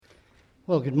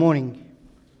Well, good morning.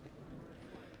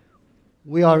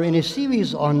 We are in a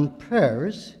series on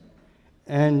prayers,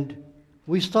 and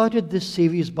we started this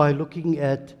series by looking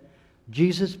at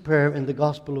Jesus' prayer in the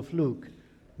Gospel of Luke,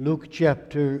 Luke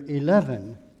chapter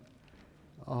 11.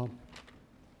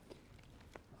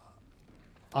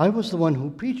 I was the one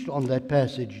who preached on that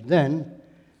passage then,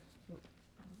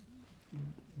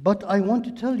 but I want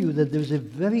to tell you that there's a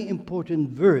very important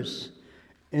verse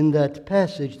in that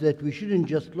passage that we shouldn't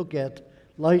just look at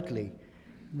lightly,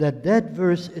 that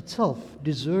verse itself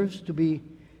deserves to be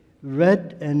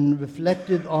read and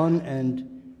reflected on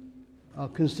and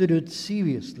considered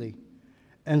seriously.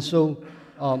 And so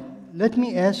let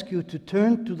me ask you to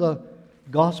turn to the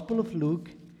Gospel of Luke,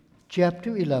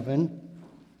 chapter 11,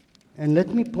 and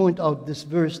let me point out this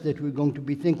verse that we're going to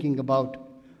be thinking about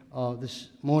this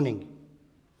morning.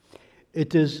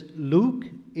 It is Luke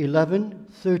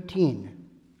 11:13.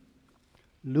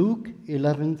 Luke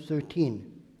 11:13.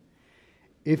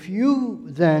 If you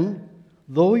then,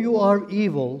 though you are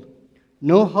evil,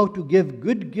 know how to give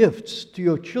good gifts to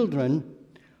your children,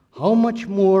 how much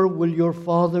more will your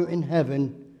Father in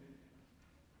heaven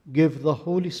give the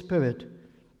Holy Spirit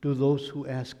to those who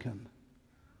ask Him?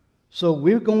 So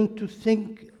we're going to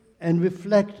think and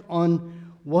reflect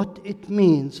on what it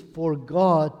means for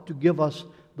God to give us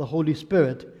the Holy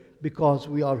Spirit because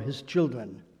we are His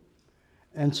children.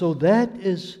 And so that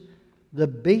is the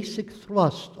basic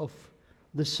thrust of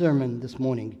the sermon this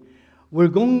morning. We're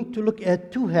going to look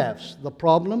at two halves, the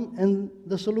problem and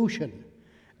the solution.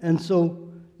 And so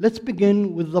let's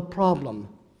begin with the problem.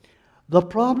 The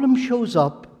problem shows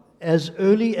up as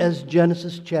early as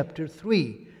Genesis chapter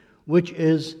 3, which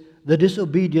is the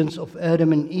disobedience of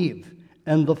Adam and Eve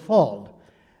and the fall.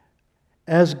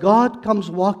 As God comes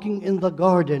walking in the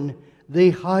garden,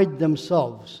 they hide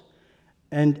themselves.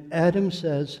 And Adam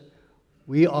says,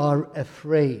 "We are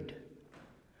afraid."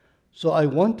 So I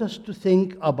want us to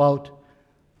think about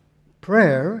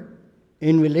prayer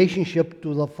in relationship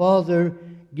to the Father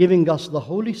giving us the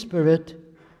Holy Spirit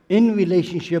in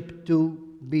relationship to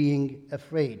being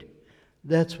afraid.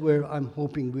 That's where I'm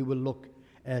hoping we will look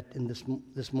at in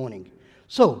this morning.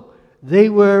 So, they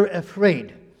were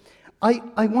afraid.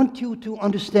 I want you to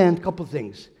understand a couple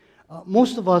things.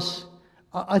 Most of us,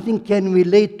 I think, can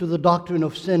relate to the doctrine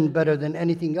of sin better than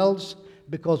anything else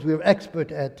because we're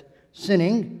expert at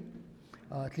sinning.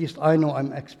 At least I know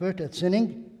I'm expert at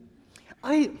sinning.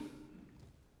 I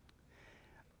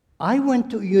went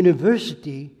to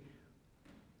University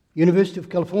of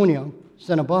California,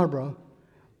 Santa Barbara,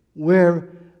 where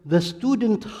the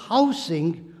student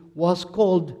housing was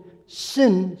called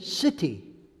Sin City.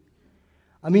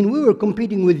 I mean, we were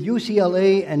competing with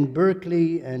UCLA and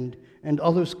Berkeley and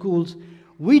other schools.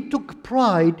 We took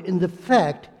pride in the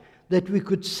fact that we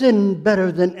could sin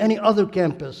better than any other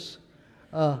campus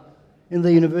in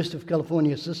the University of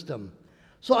California system.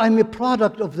 So I'm a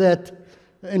product of that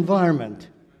environment.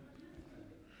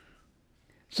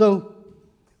 So,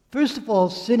 first of all,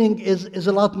 sinning is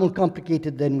a lot more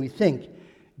complicated than we think.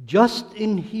 Just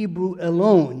in Hebrew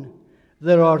alone,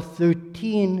 there are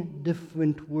 13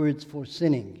 different words for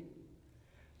sinning.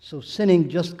 So sinning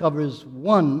just covers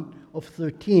one of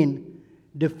 13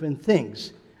 different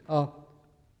things.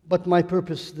 But my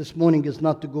purpose this morning is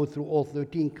not to go through all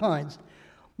 13 kinds.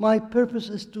 My purpose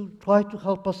is to try to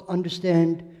help us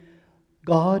understand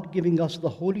God giving us the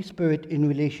Holy Spirit in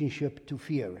relationship to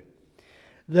fear.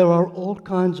 There are all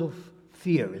kinds of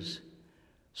fears.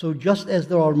 So just as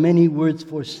there are many words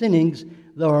for sinnings,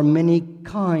 there are many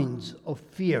kinds of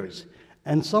fears.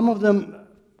 And some of them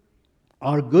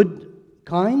are good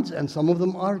kinds, and some of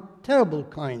them are terrible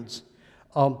kinds.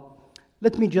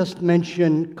 Let me just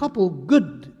mention a couple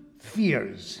good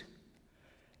fears.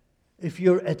 If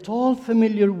you're at all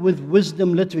familiar with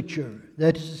wisdom literature,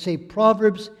 that is to say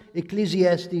Proverbs,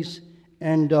 Ecclesiastes,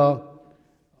 and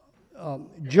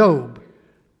Job,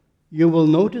 you will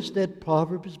notice that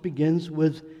Proverbs begins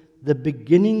with, "The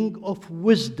beginning of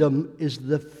wisdom is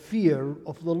the fear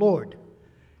of the Lord."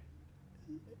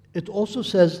 It also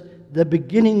says, "The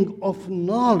beginning of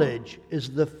knowledge is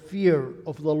the fear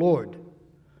of the Lord."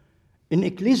 In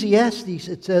Ecclesiastes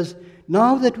it says,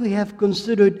 "Now that we have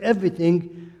considered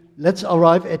everything, let's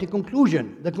arrive at a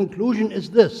conclusion. The conclusion is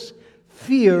this: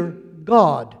 fear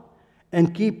God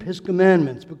and keep His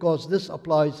commandments," because this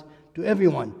applies to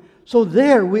everyone. So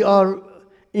there we are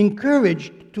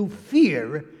encouraged to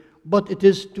fear, but it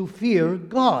is to fear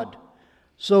God.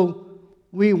 So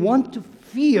we want to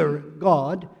fear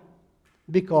God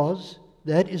because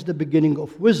that is the beginning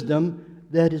of wisdom,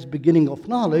 that is beginning of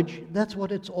knowledge, that's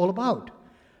what it's all about.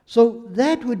 So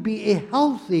that would be a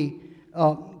healthy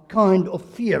kind of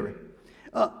fear.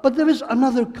 But there is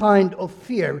another kind of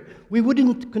fear. We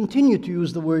wouldn't continue to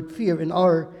use the word fear in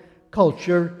our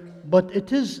culture, but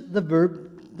it is the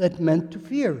verb that meant to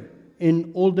fear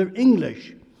in older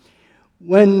English.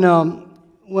 When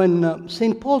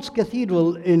St. Paul's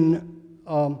Cathedral in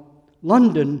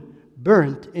London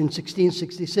burnt in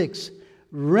 1666,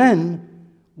 Wren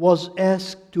was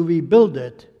asked to rebuild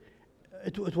it.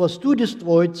 It was too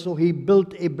destroyed, so he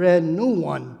built a brand new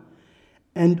one.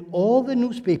 And all the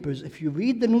newspapers, if you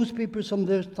read the newspapers from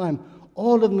this time,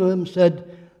 all of them said,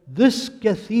 "This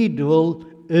cathedral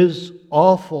is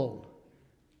awful."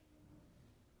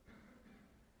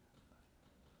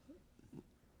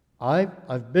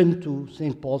 I've been to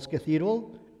St. Paul's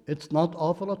Cathedral. It's not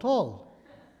awful at all.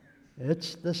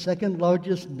 It's the second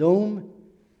largest dome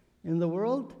in the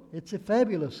world. It's a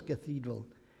fabulous cathedral.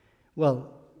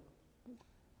 Well,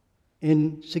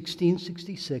 in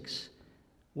 1666,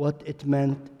 what it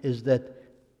meant is that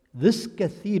this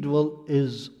cathedral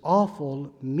is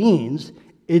awful means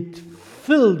it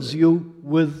fills you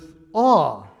with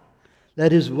awe.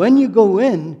 That is, when you go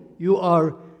in, you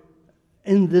are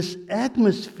in this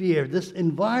atmosphere, this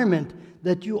environment,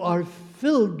 that you are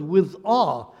filled with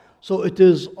awe. So it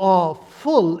is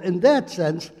awful in that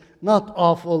sense, not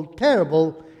awful,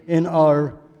 terrible in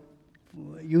our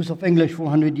use of English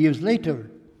 400 years later.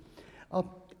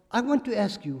 I want to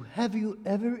ask you, have you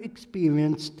ever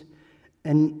experienced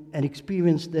an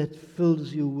experience that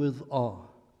fills you with awe?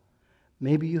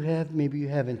 Maybe you have, maybe you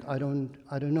haven't. I don't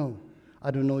know. I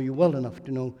don't know you well enough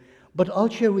to know. But I'll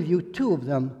share with you two of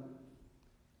them.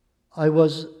 I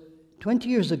was, 20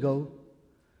 years ago,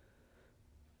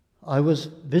 I was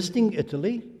visiting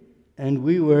Italy, and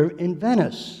we were in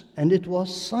Venice, and it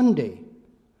was Sunday.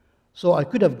 So I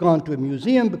could have gone to a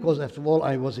museum, because after all,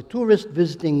 I was a tourist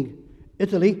visiting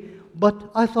Italy,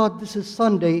 but I thought, this is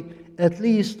Sunday, at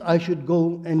least I should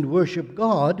go and worship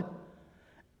God,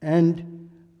 and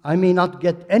I may not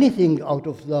get anything out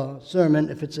of the sermon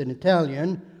if it's in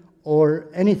Italian, or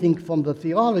anything from the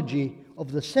theology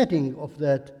of the setting of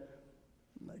that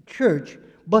church,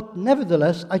 but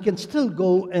nevertheless, I can still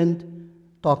go and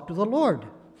talk to the Lord.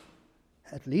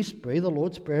 At least pray the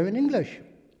Lord's Prayer in English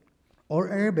or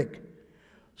Arabic.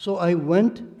 So I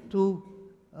went to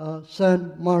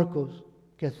San Marcos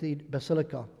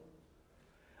Basilica.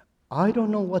 I don't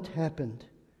know what happened,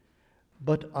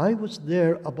 but I was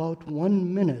there about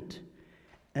 1 minute,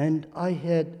 and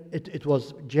it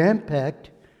was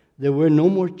jam-packed. There were no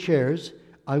more chairs.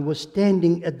 I was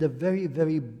standing at the very,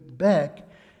 very back,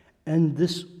 and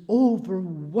this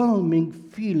overwhelming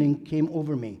feeling came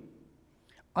over me.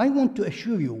 I want to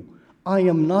assure you, I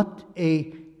am not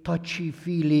a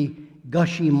touchy-feely,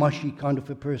 gushy-mushy kind of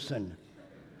a person.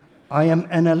 I am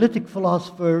an analytic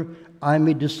philosopher. I'm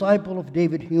a disciple of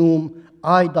David Hume.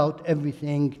 I doubt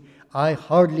everything. I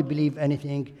hardly believe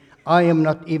anything. I am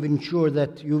not even sure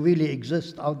that you really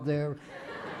exist out there.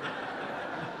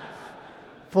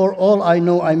 For all I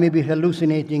know, I may be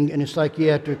hallucinating in a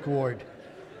psychiatric ward,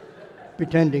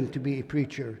 pretending to be a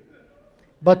preacher.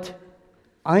 But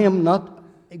I am not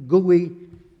a gooey,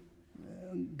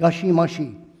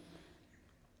 gushy-mushy.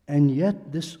 And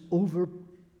yet this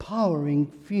overpowering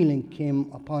feeling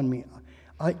came upon me.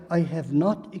 I have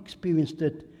not experienced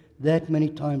it that many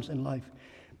times in life.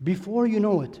 Before you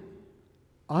know it,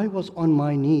 I was on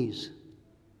my knees.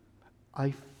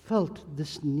 I felt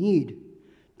this need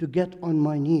to get on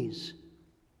my knees.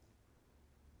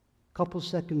 A couple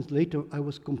seconds later, I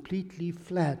was completely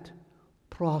flat,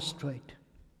 prostrate.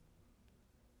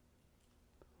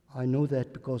 I know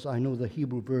that because I know the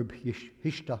Hebrew verb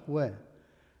hishtahweh,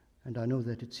 and I know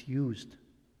that it's used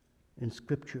in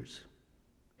scriptures,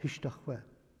 hishtahweh,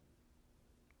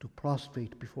 to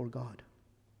prostrate before God.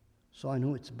 So I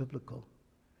know it's biblical.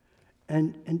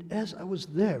 And as I was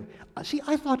there,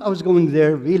 I thought I was going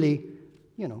there really,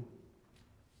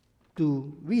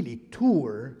 to really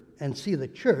tour and see the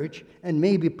church and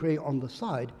maybe pray on the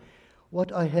side.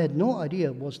 What I had no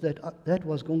idea was that that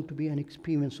was going to be an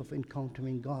experience of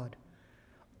encountering God.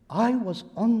 I was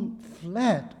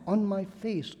flat on my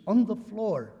face, on the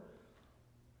floor,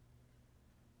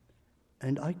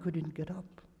 and I couldn't get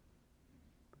up.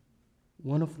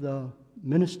 One of the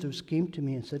ministers came to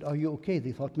me and said, "Are you okay?"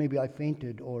 They thought maybe I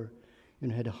fainted or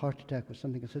had a heart attack or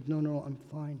something. I said, No, I'm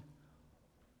fine.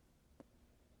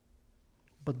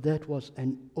 But that was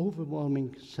an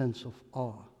overwhelming sense of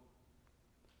awe,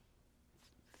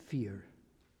 fear,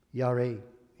 yareh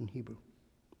in Hebrew.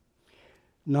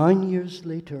 9 years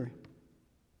later,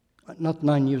 not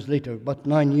 9 years later, but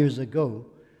 9 years ago,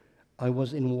 I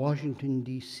was in Washington,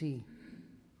 D.C.,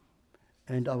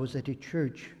 and I was at a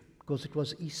church because it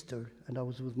was Easter, and I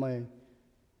was with my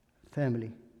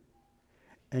family.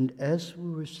 And as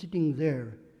we were sitting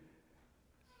there,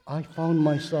 I found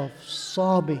myself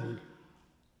sobbing,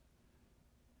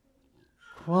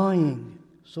 crying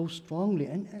so strongly.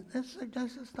 And that's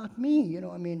not me, you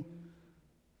know, I mean.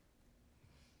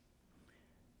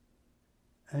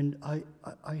 And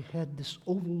I had this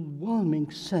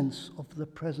overwhelming sense of the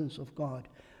presence of God.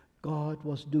 God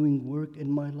was doing work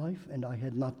in my life, and I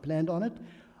had not planned on it.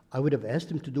 I would have asked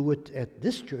him to do it at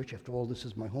this church. After all, this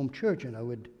is my home church, and I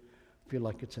would feel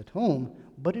like it's at home.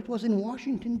 But it was in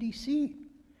Washington, D.C.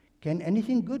 Can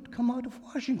anything good come out of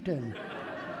Washington?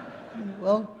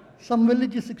 Well, some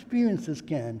religious experiences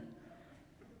can.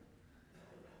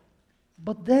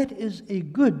 But that is a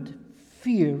good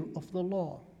fear of the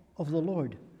law, of the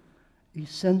Lord. A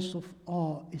sense of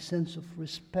awe, a sense of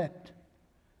respect.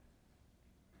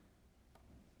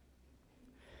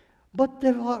 But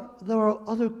there are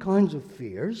other kinds of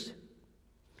fears.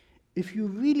 If you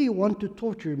really want to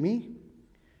torture me,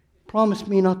 promise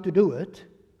me not to do it,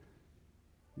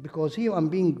 because here I'm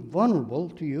being vulnerable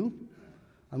to you.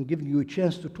 I'm giving you a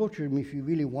chance to torture me if you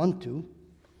really want to.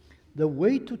 The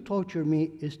way to torture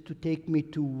me is to take me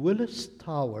to Willis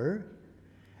Tower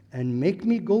and make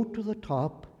me go to the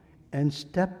top and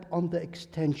step on the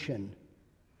extension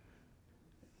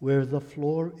where the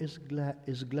floor is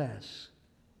glass.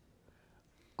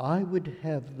 I would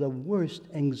have the worst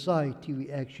anxiety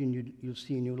reaction you'll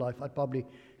see in your life. I'd probably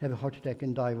have a heart attack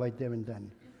and die right there and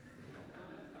then.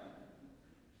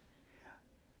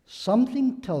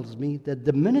 Something tells me that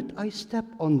the minute I step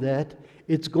on that,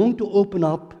 it's going to open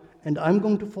up and I'm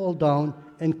going to fall down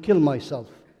and kill myself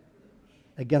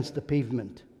against the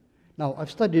pavement. Now,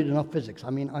 I've studied enough physics. I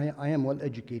mean, I am well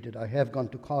educated. I have gone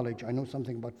to college. I know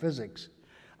something about physics.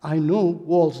 I know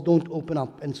walls don't open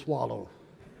up and swallow.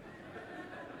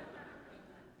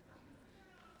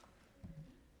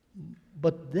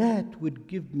 But that would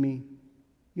give me,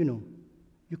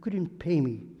 you couldn't pay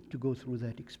me to go through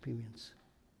that experience.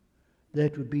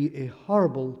 That would be a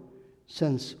horrible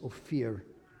sense of fear.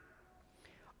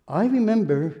 I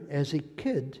remember as a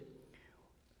kid,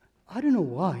 I don't know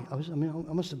why,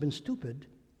 I must have been stupid,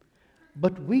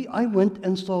 but I went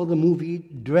and saw the movie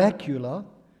Dracula,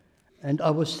 and I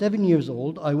was 7 years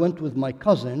old. I went with my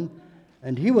cousin,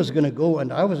 and he was going to go,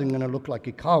 and I wasn't going to look like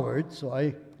a coward, so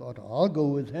I thought, I'll go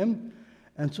with him.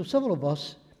 And so several of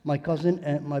us, my cousin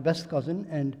and my best cousin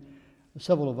and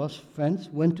several of us friends,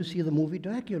 went to see the movie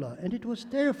Dracula, and it was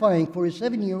terrifying for a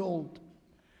 7-year-old.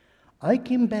 I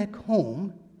came back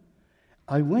home,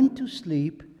 I went to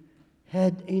sleep,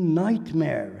 had a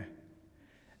nightmare,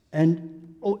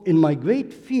 and in my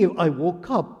great fear, I woke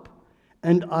up,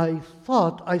 and I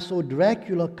thought I saw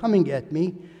Dracula coming at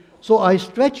me, so I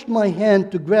stretched my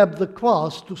hand to grab the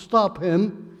cross to stop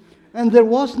him, and there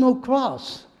was no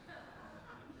cross.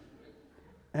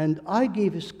 And I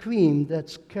gave a scream that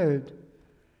scared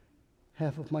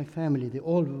half of my family. They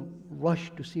all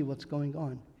rushed to see what's going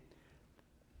on.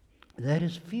 That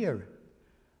is fear.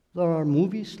 There are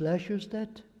movie slashers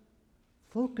that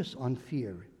focus on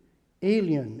fear.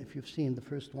 Alien, if you've seen the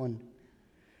first one.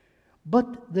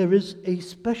 But there is a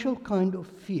special kind of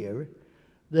fear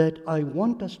that I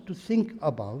want us to think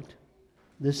about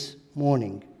this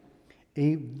morning.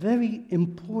 A very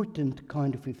important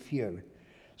kind of a fear.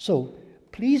 So,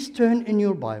 please turn in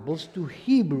your Bibles to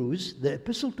Hebrews, the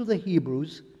Epistle to the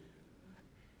Hebrews,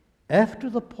 after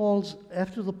the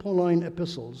Pauline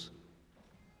epistles.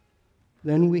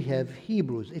 Then we have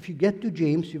Hebrews. If you get to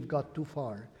James, you've got too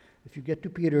far. If you get to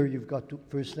Peter, you've got to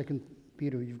 1st, 2nd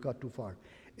Peter, you've got too far.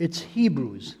 It's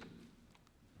Hebrews.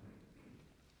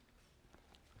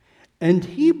 And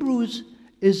Hebrews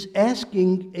is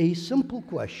asking a simple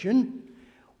question: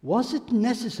 was it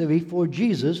necessary for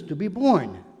Jesus to be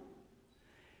born?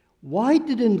 Why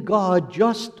didn't God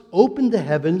just open the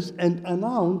heavens and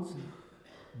announce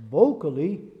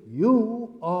vocally,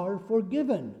 "You are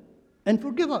forgiven," and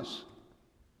forgive us?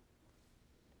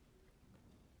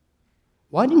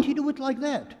 Why didn't he do it like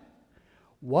that?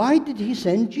 Why did he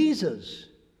send Jesus?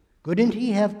 Couldn't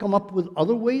he have come up with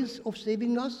other ways of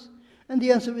saving us? And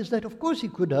the answer is that, of course, he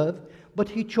could have, but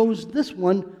he chose this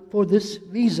one for this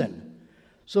reason.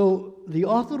 So the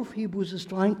author of Hebrews is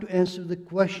trying to answer the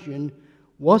question,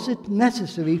 was it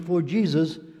necessary for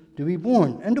Jesus to be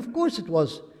born? And of course it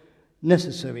was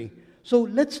necessary. So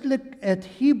let's look at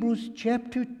Hebrews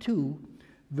chapter 2,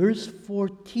 verse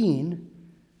 14,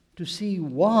 to see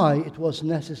why it was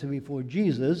necessary for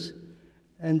Jesus,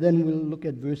 and then we'll look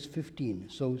at verse 15.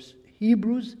 So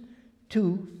Hebrews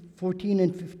 2, 14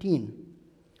 and 15.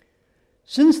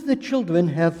 Since the children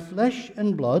have flesh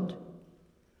and blood,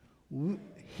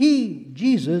 he,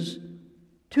 Jesus,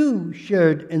 too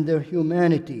shared in their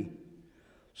humanity,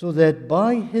 so that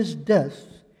by his death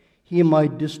he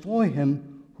might destroy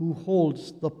him who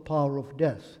holds the power of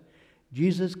death.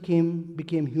 Jesus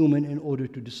became human in order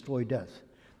to destroy death,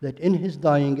 that in his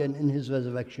dying and in his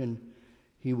resurrection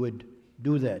he would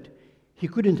do that. He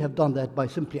couldn't have done that by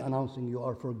simply announcing you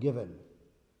are forgiven.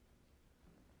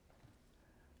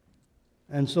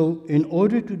 And so, in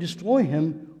order to destroy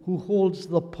him who holds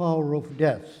the power of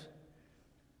death,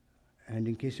 and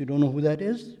in case you don't know who that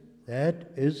is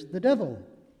the devil.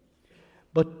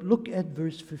 But look at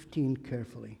verse 15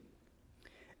 carefully.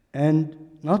 And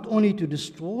not only to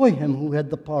destroy him who had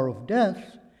the power of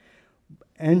death,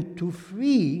 and to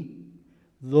free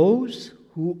those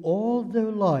who all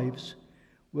their lives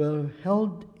were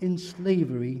held in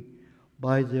slavery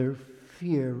by their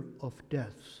fear of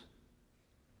death.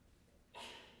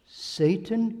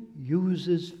 Satan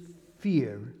uses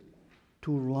fear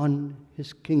to run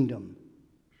his kingdom.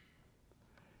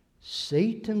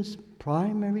 Satan's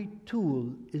primary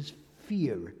tool is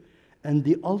fear, and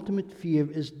the ultimate fear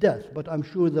is death, but I'm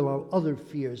sure there are other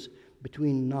fears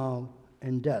between now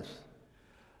and death.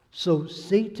 So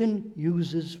Satan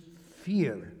uses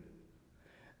fear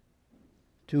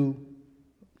to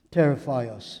terrify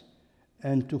us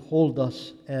and to hold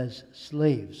us as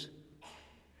slaves.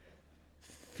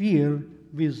 Fear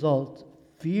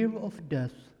of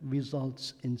death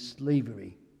results in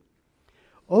slavery.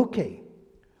 Okay,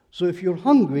 so if you're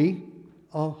hungry,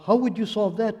 how would you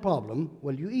solve that problem?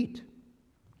 Well, you eat.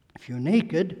 If you're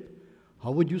naked,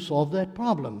 how would you solve that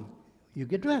problem? You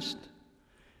get dressed.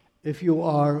 If you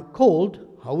are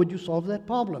cold, how would you solve that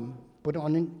problem? Put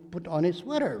on a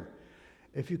sweater.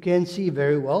 If you can't see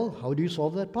very well, how do you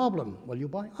solve that problem? Well, you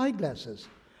buy eyeglasses.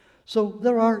 So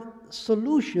there are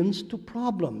solutions to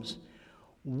problems.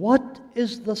 What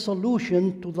is the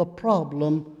solution to the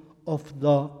problem of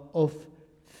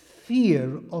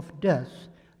fear of death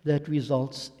that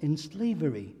results in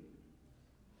slavery?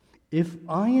 If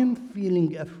I am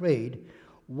feeling afraid,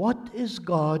 what is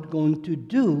God going to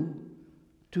do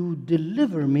to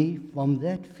deliver me from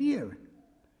that fear?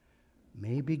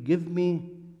 Maybe give me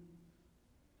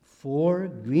 4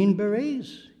 Green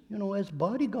Berets, as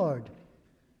bodyguard.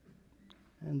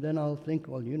 And then I'll think,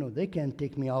 well, they can't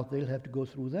take me out. They'll have to go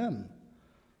through them.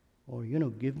 Or,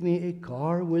 give me a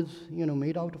car with,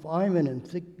 made out of iron and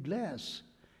thick glass.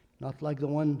 Not like the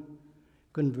one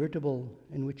convertible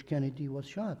in which Kennedy was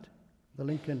shot, the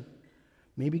Lincoln.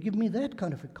 Maybe give me that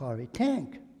kind of a car, a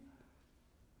tank.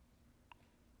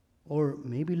 Or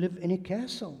maybe live in a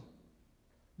castle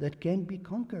that can't be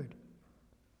conquered.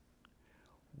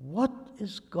 What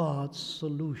is God's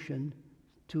solution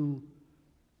to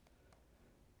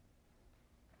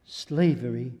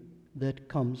slavery that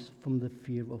comes from the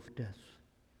fear of death?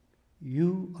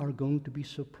 You are going to be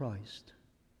surprised.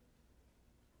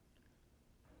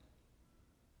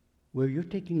 Where you're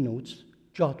taking notes,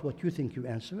 jot what you think you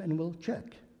answer, and we'll check.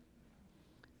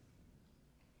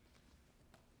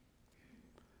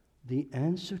 The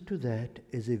answer to that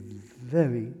is a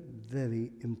very,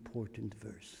 very important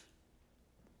verse.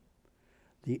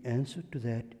 The answer to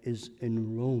that is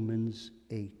in Romans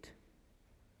 8.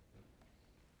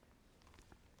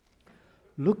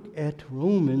 Look at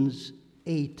Romans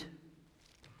 8,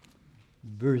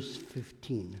 verse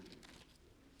 15.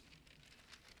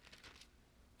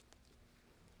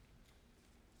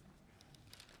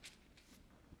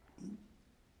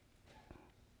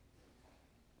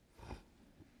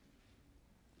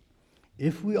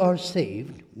 If we are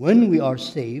saved, when we are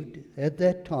saved, at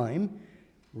that time,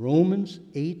 Romans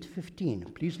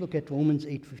 8:15. Please look at Romans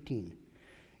 8:15.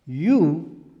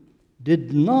 You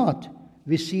did not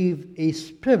receive a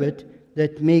spirit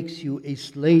that makes you a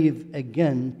slave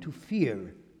again to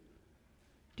fear.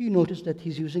 Do you notice that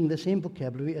he's using the same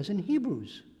vocabulary as in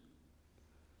Hebrews?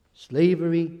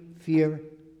 Slavery, fear.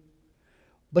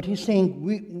 But he's saying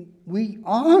we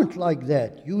aren't like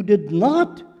that. You did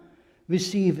not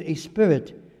receive a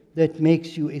spirit that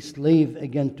makes you a slave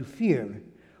again to fear,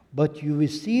 but you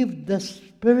received the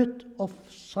spirit of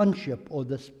sonship, or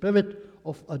the spirit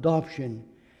of adoption,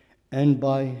 and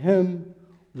by him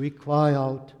we cry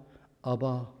out,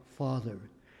 Abba, Father.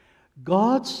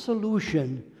 God's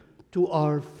solution to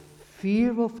our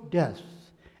fear of death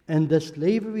and the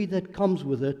slavery that comes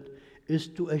with it is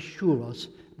to assure us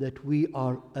that we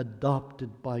are adopted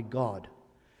by God.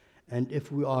 And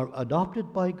if we are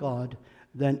adopted by God,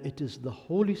 then it is the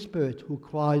Holy Spirit who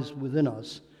cries within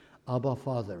us, Abba,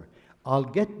 Father. I'll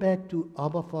get back to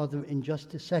Abba, Father in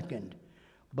just a second,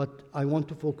 but I want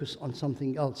to focus on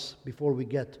something else before we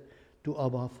get to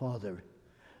Abba, Father.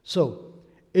 So,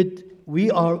 we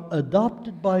are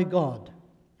adopted by God.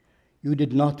 You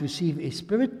did not receive a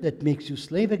spirit that makes you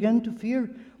slave again to fear,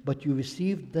 but you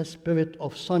received the spirit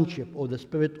of sonship, or the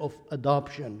spirit of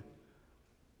adoption.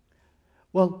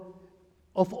 Well,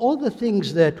 of all the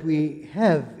things that we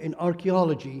have in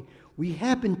archaeology, we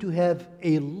happen to have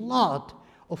a lot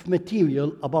of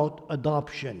material about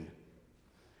adoption.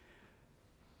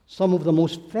 Some of the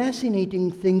most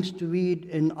fascinating things to read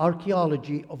in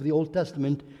archaeology of the Old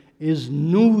Testament is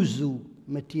Nuzu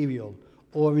material,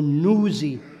 or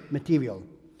Nuzi material.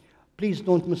 Please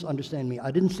don't misunderstand me.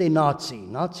 I didn't say Nazi.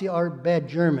 Nazi are bad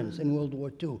Germans in World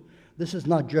War II. This is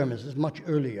not Germans. This is much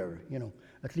earlier,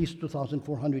 at least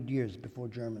 2,400 years before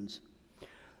Germans.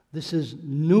 This is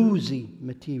Nuzi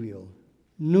material,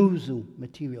 Nuzu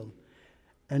material.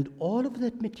 And all of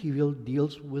that material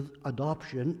deals with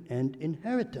adoption and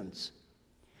inheritance.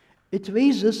 It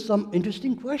raises some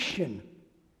interesting question.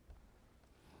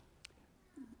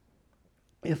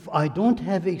 If I don't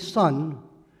have a son,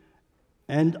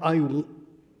 and I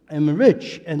am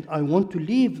rich, and I want to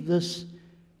leave this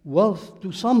wealth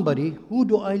to somebody, who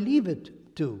do I leave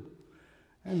it to?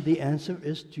 And the answer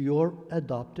is to your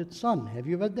adopted son. Have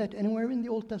you read that anywhere in the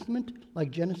Old Testament? Like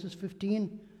Genesis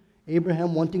 15,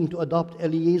 Abraham wanting to adopt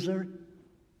Eliezer?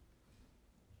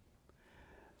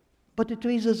 But it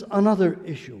raises another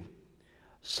issue.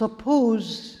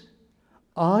 Suppose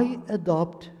I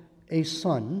adopt a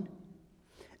son,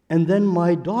 and then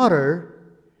my daughter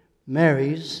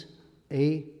marries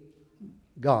a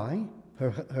guy,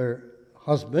 her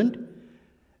husband.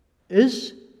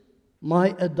 Is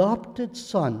my adopted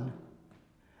son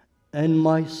and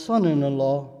my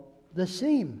son-in-law the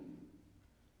same?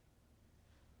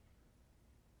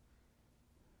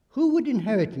 Who would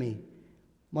inherit me?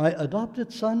 My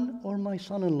adopted son or my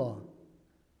son-in-law?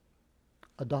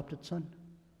 Adopted son.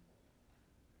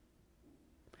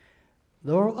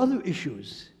 There are other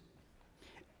issues.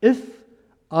 If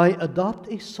I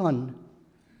adopt a son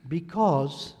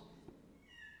because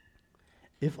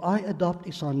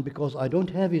I don't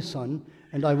have a son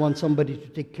and I want somebody to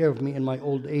take care of me in my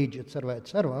old age,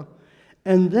 etc.,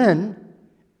 and then,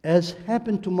 as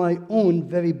happened to my own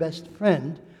very best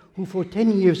friend, who for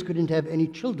 10 years couldn't have any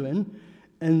children,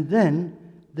 and then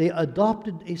they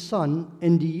adopted a son,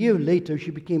 and a year later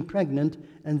she became pregnant,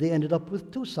 and they ended up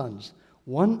with 2 sons,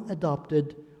 one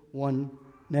adopted, one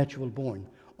natural born.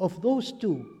 Of those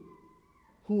 2,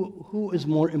 who is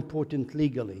more important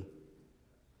legally?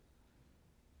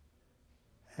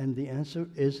 And the answer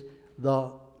is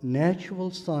the natural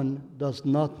son does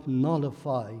not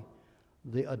nullify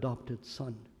the adopted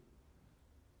son.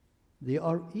 They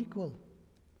are equal.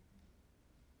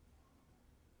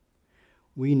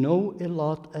 We know a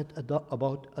lot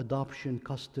about adoption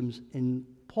customs in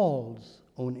Paul's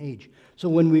own age. So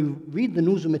when we read the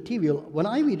Nuzu material, when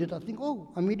I read it, I think,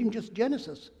 I'm reading just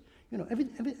Genesis.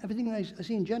 Everything I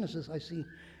see in Genesis, I see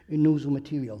in Nuzu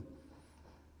material.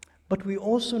 But we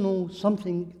also know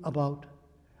something about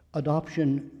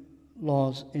adoption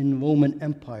laws in Roman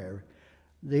Empire.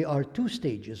 There are 2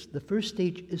 stages. The first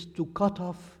stage is to cut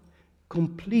off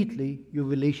completely your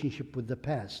relationship with the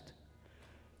past.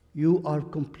 You are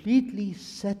completely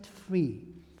set free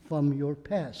from your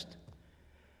past.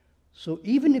 So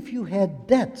even if you had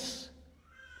debts,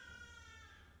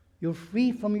 you're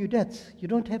free from your debts. You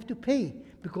don't have to pay,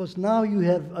 because now you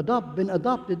have been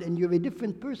adopted and you're a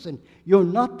different person. You're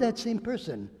not that same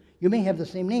person. You may have the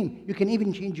same name. You can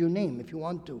even change your name if you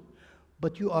want to.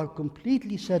 But you are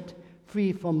completely set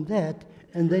free from that,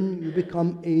 and then you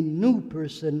become a new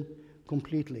person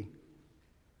completely.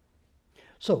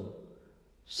 So,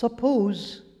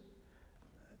 suppose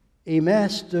a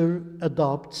master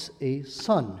adopts a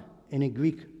son in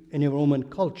a Roman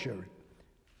culture.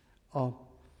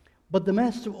 But the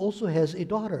master also has a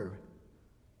daughter.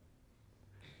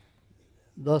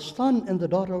 The son and the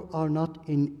daughter are not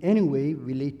in any way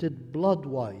related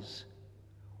blood-wise.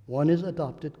 One is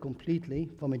adopted completely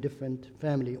from a different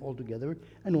family altogether,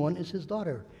 and one is his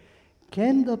daughter.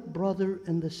 Can the brother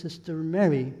and the sister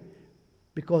marry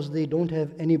because they don't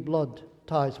have any blood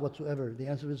ties whatsoever? The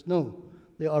answer is no.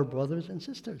 They are brothers and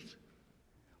sisters.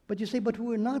 But you say, but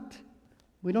we're not.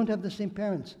 We don't have the same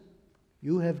parents.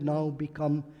 You have now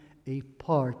become a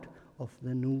part of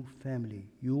the new family.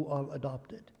 You are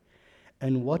adopted.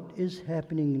 And what is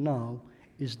happening now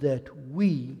is that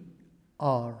we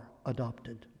are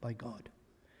adopted by God.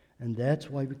 And that's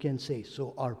why we can say,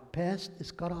 so our past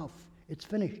is cut off. It's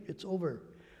finished. It's over.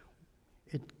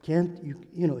 It can't,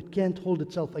 it can't hold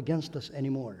itself against us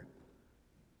anymore.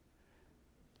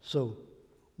 So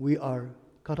we are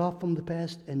cut off from the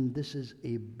past, and this is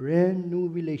a brand new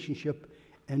relationship,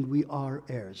 and we are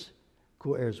heirs,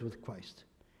 co-heirs with Christ,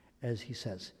 as he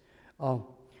says.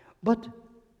 But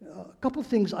a couple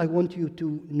things I want you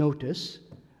to notice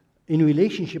in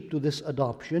relationship to this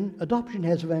adoption. Adoption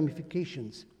has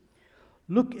ramifications.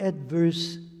 Look at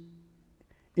verse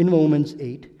in Romans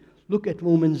 8. Look at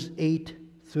Romans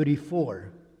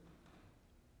 8:34.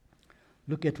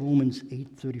 Look at Romans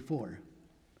 8:34.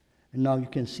 And now you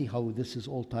can see how this is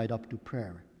all tied up to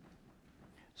prayer.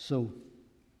 So,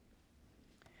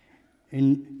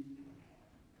 in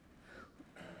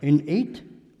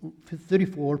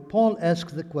 8:34, Paul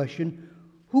asks the question,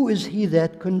 who is he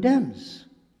that condemns?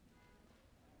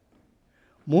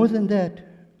 More than that,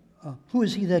 who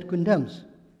is he that condemns?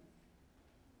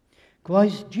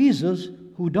 Christ Jesus,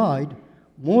 who died,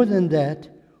 more than that,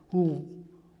 who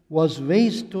was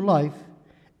raised to life,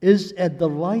 is at the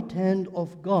right hand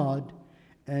of God,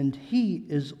 and he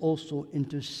is also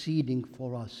interceding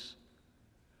for us.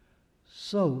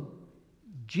 So,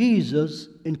 Jesus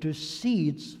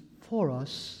intercedes for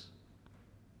us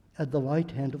at the right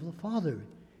hand of the Father.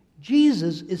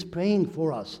 Jesus is praying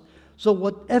for us. So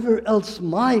whatever else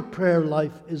my prayer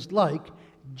life is like,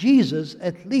 Jesus,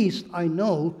 at least I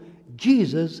know,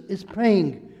 Jesus is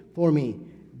praying for me.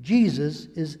 Jesus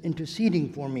is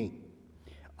interceding for me.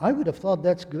 I would have thought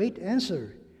that's a great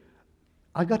answer.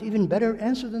 I got even better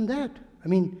answer than that. I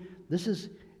mean, this is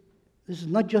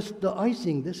not just the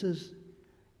icing. This is,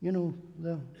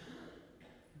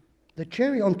 the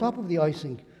cherry on top of the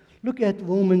icing. Look at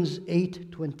Romans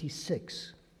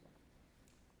 8:26.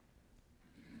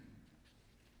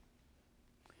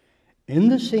 In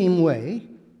the same way,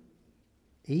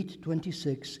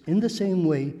 8:26, in the same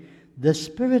way, the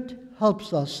Spirit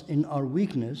helps us in our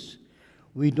weakness.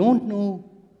 We don't know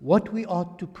what we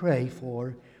ought to pray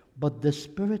for, but the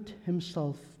Spirit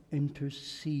Himself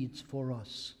intercedes for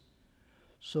us.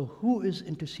 So who is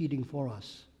interceding for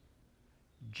us?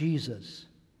 Jesus.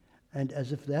 And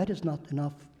as if that is not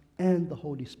enough, and the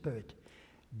Holy Spirit.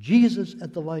 Jesus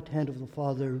at the right hand of the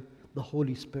Father, the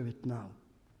Holy Spirit now.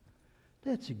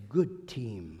 That's a good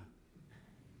team.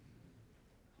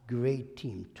 Great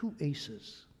team. Two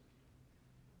aces.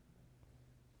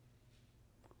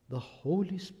 The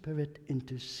Holy Spirit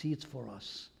intercedes for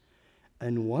us.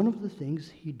 And one of the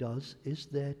things He does is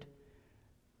that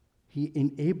He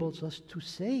enables us to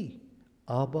say,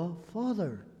 Abba,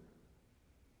 Father.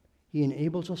 He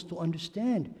enables us to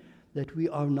understand that we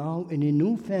are now in a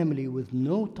new family with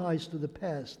no ties to the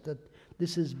past, that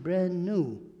this is brand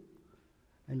new,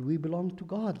 and we belong to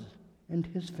God and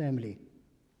His family.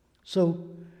 So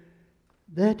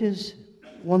that is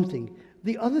one thing.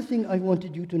 The other thing I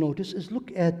wanted you to notice is look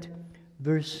at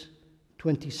verse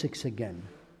 26 again.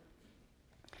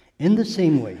 In the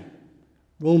same way,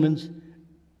 Romans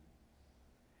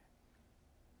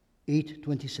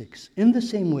 8:26. In the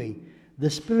same way, the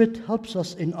Spirit helps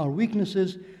us in our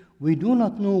weaknesses. We do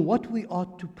not know what we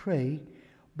ought to pray,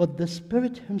 but the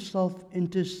Spirit Himself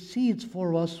intercedes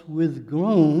for us with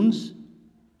groans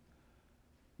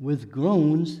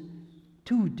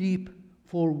too deep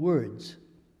for words.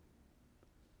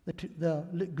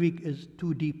 The Greek is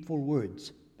too deep for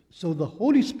words. So the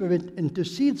Holy Spirit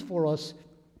intercedes for us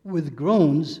with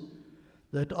groans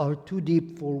that are too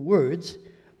deep for words.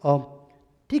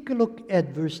 Take a look at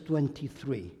verse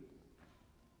 23.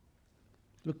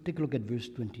 Take a look at verse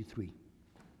 23.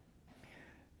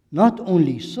 Not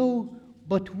only so,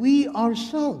 but we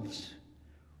ourselves,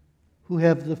 who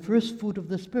have the first fruit of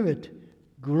the Spirit,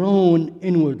 groan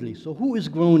inwardly. So who is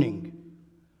groaning?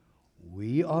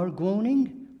 We are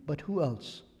groaning, but who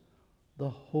else? The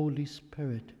Holy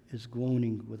Spirit is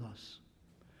groaning with us.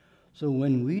 So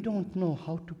when we don't know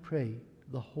how to pray,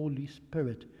 the Holy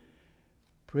Spirit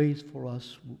prays for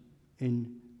us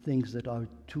in things that are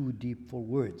too deep for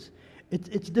words.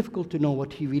 It's difficult to know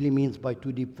what he really means by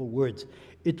too deep for words.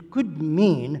 It could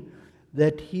mean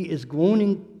that he is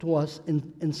groaning to us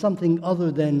in something other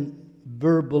than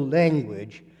verbal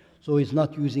language. So he's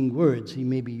not using words. He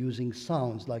may be using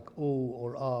sounds like oh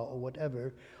or ah or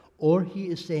whatever. Or he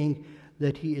is saying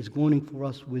that he is groaning for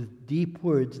us with deep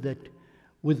words,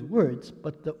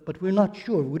 but we're not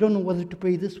sure. We don't know whether to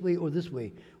pray this way or this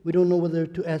way. We don't know whether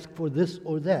to ask for this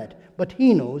or that. But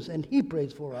he knows, and he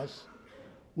prays for us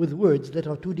with words that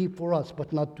are too deep for us,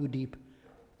 but not too deep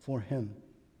for him.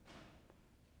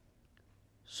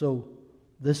 So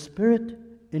the Spirit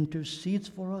intercedes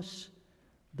for us.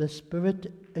 The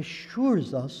Spirit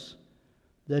assures us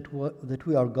that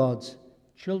we are God's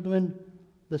children.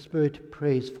 The Spirit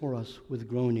prays for us with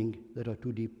groaning that are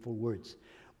too deep for words.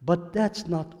 But that's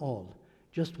not all.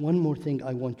 Just one more thing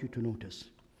I want you to notice.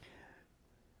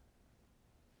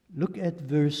 Look at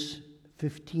verse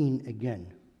 15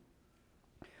 again.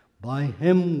 By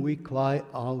him we cry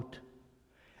out.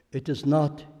 It is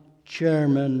not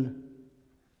Chairman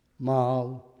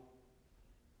Mao.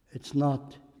 It's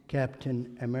not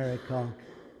Captain America.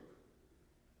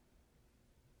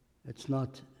 It's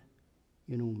not,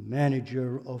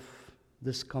 manager of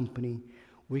this company.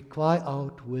 We cry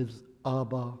out with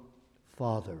Abba,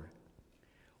 Father.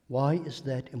 Why is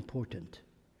that important?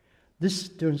 This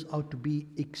turns out to be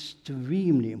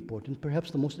extremely important,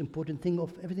 perhaps the most important thing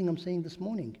of everything I'm saying this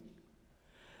morning.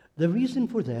 The reason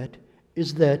for that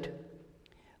is that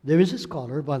there is a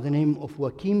scholar by the name of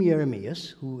Joachim Jeremias,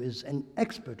 who is an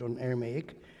expert on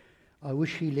Aramaic. I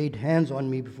wish he laid hands on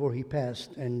me before he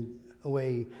passed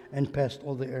away and passed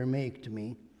all the Aramaic to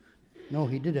me. No,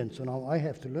 he didn't, so now I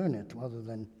have to learn it rather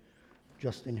than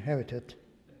just inherit it.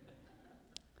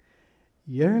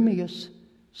 Jeremias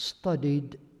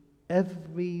studied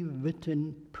every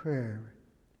written prayer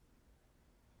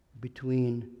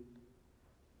between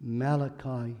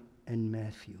Malachi and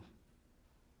Matthew.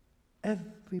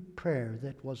 Every prayer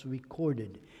that was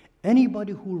recorded.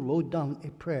 Anybody who wrote down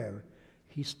a prayer,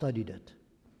 he studied it.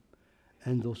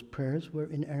 And those prayers were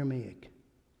in Aramaic.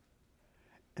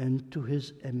 And to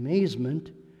his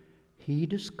amazement, he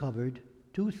discovered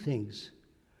two things.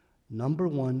 Number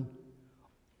one,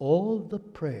 all the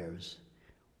prayers,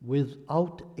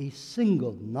 without a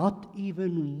single, not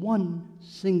even one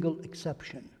single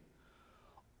exception,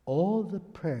 all the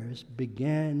prayers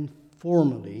began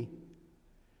formally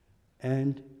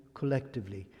and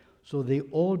collectively. So they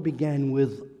all began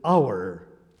with our,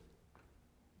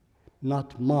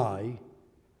 not my,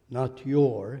 not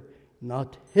your,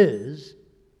 not his.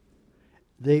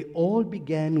 They all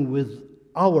began with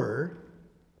our,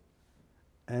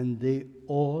 and they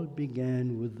all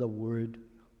began with the word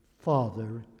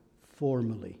Father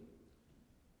formally.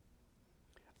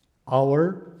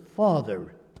 Our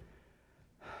Father.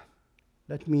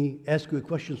 Let me ask you a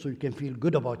question so you can feel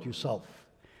good about yourself.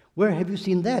 Where have you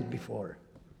seen that before?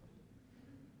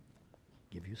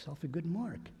 Give yourself a good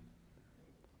mark.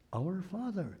 Our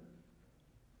Father.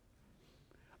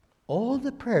 All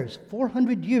the prayers,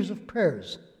 400 years of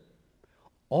prayers,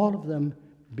 all of them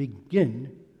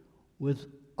begin with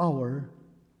our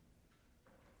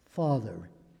Father.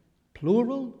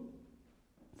 Plural,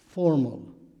 formal.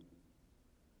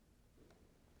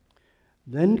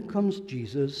 Then comes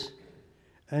Jesus,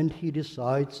 and he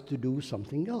decides to do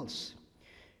something else.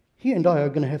 He and I are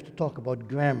going to have to talk about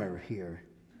grammar here.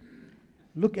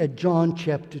 Look at John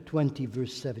chapter 20,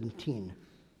 verse 17.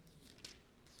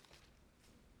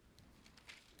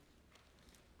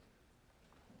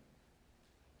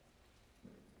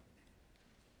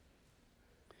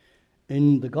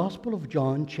 In the Gospel of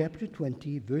John, chapter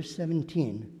 20, verse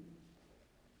 17,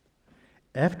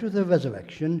 after the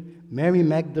resurrection, Mary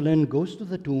Magdalene goes to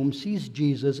the tomb, sees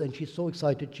Jesus, and she's so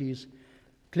excited she's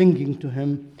clinging to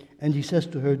him. And he says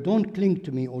to her, "Don't cling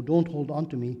to me or don't hold on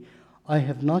to me. I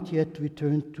have not yet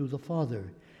returned to the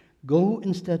Father. Go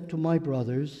instead to my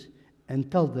brothers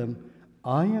and tell them,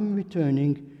 I am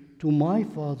returning to my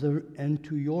Father and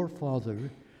to your Father,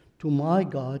 to my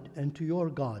God and to your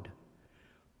God."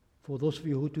 For those of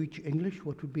you who teach English,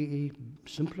 what would be a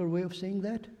simpler way of saying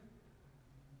that?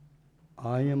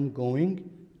 I am going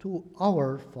to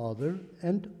our Father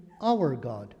and our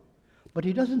God. But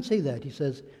he doesn't say that. He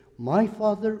says, my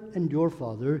Father and your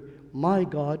Father, my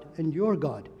God and your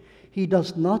God. He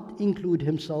does not include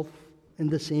himself in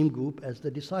the same group as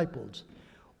the disciples.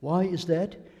 Why is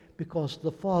that? Because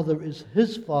the Father is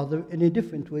his Father in a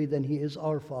different way than he is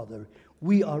our Father.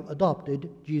 We are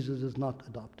adopted. Jesus is not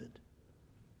adopted.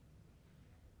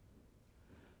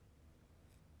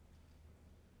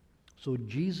 So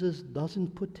Jesus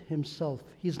doesn't put himself,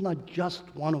 he's not just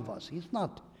one of us. He's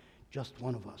not just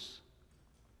one of us.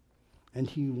 And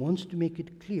he wants to make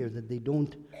it clear that they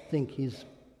don't think he's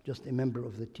just a member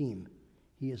of the team.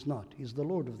 He is not. He's the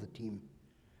Lord of the team.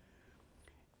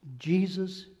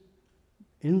 Jesus,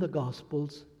 in the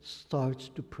Gospels, starts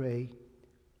to pray,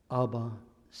 Abba,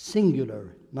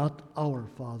 singular, not our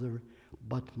Father,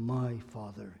 but my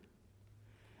Father.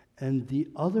 And the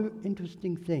other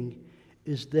interesting thing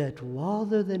is that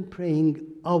rather than praying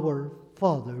our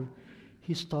Father,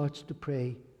 he starts to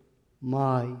pray,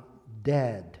 my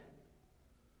Dad.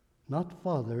 Not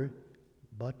Father,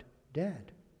 but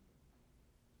Dad.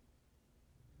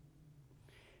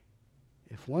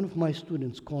 If one of my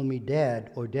students call me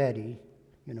Dad or Daddy,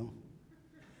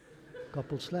 a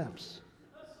couple slaps.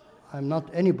 I'm not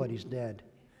anybody's dad,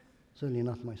 certainly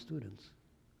not my students.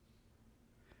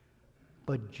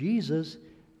 But Jesus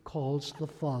calls the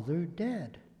Father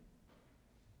Dad.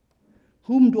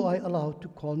 Whom do I allow to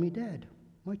call me Dad?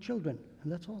 My children,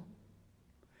 and that's all.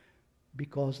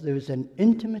 because there is an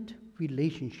intimate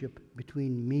relationship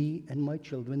between me and my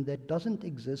children that doesn't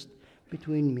exist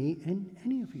between me and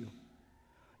any of you.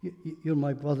 You're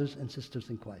my brothers and sisters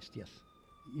in Christ, yes.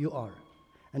 You are.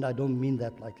 And I don't mean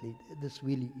that lightly.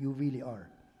 You really are.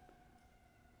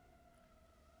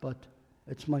 But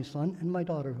it's my son and my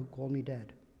daughter who call me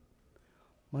dad.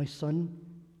 My son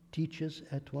teaches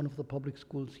at one of the public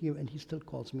schools here, and he still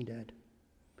calls me dad.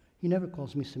 He never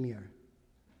calls me Samir.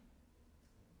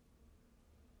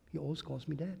 He always calls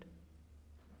me dad.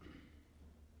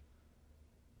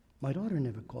 My daughter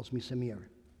never calls me Samir.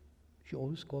 She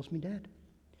always calls me dad.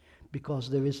 Because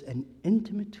there is an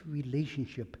intimate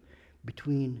relationship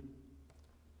between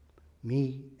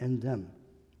me and them.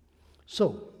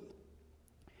 So,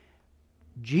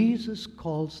 Jesus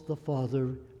calls the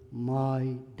Father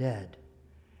my dad.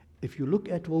 If you look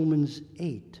at Romans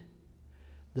 8,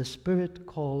 the Spirit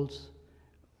calls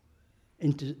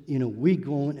into, we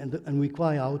groan and we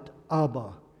cry out,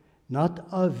 Abba. Not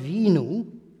Avinu,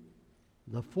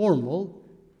 the formal,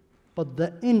 but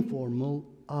the informal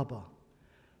Abba.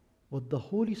 What the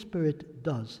Holy Spirit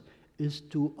does is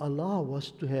to allow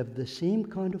us to have the same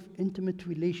kind of intimate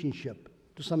relationship,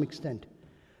 to some extent,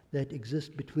 that exists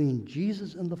between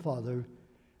Jesus and the Father,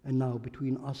 and now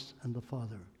between us and the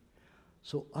Father.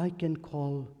 So I can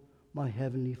call my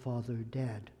Heavenly Father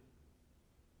Dad.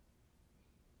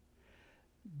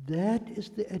 That is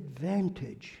the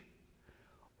advantage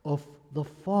of the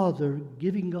Father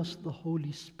giving us the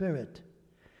Holy Spirit.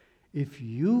 If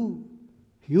you,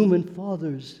 human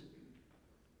fathers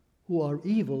who are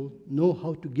evil, know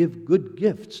how to give good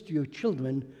gifts to your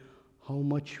children, how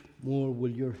much more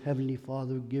will your Heavenly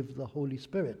Father give the Holy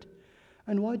Spirit?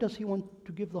 And why does He want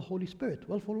to give the Holy Spirit?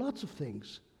 Well, for lots of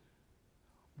things.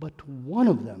 But one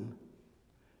of them,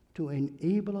 to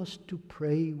enable us to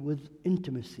pray with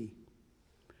intimacy,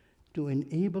 to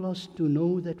enable us to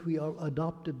know that we are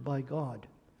adopted by God,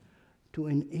 to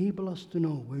enable us to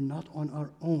know we're not on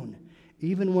our own.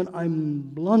 Even when I'm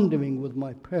blundering with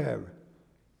my prayer,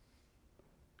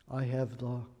 I have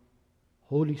the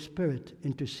Holy Spirit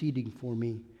interceding for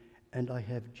me, and I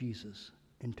have Jesus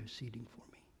interceding for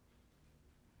me.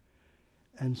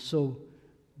 And so,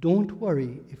 don't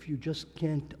worry if you just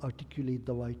can't articulate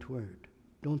the right word.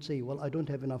 Don't say, well, I don't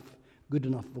have good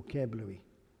enough vocabulary.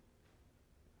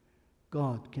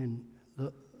 God can,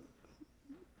 the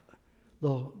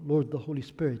Lord, the Holy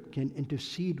Spirit, can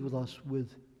intercede with us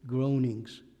with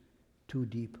groanings too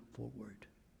deep for word.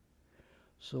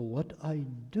 So what I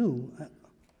do,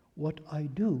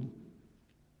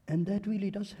 and that really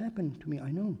does happen to me,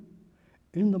 I know.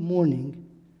 In the morning,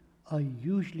 I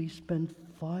usually spend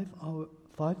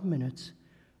 5 minutes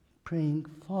praying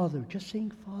Father, just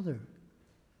saying Father.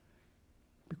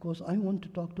 Because I want to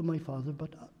talk to my Father,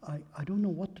 but I don't know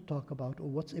what to talk about or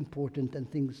what's important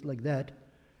and things like that.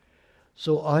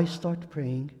 So I start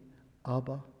praying,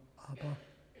 Abba, Abba.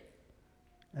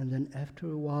 And then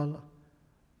after a while,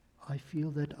 I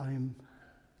feel that I'm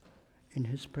in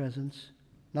His presence.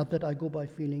 Not that I go by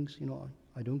feelings,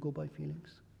 I don't go by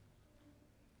feelings.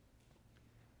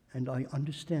 And I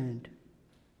understand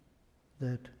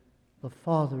that the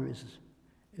Father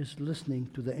is listening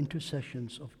to the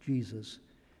intercessions of Jesus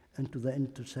and to the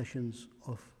intercessions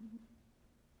of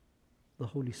the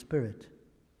Holy Spirit,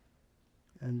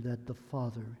 and that the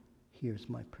Father hears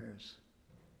my prayers.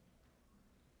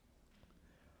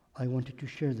 I wanted to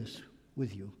share this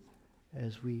with you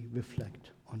as we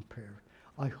reflect on prayer.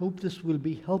 I hope this will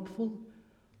be helpful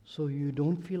so you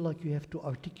don't feel like you have to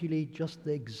articulate just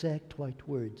the exact right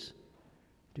words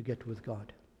to get with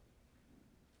God.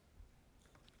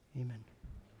 Amen.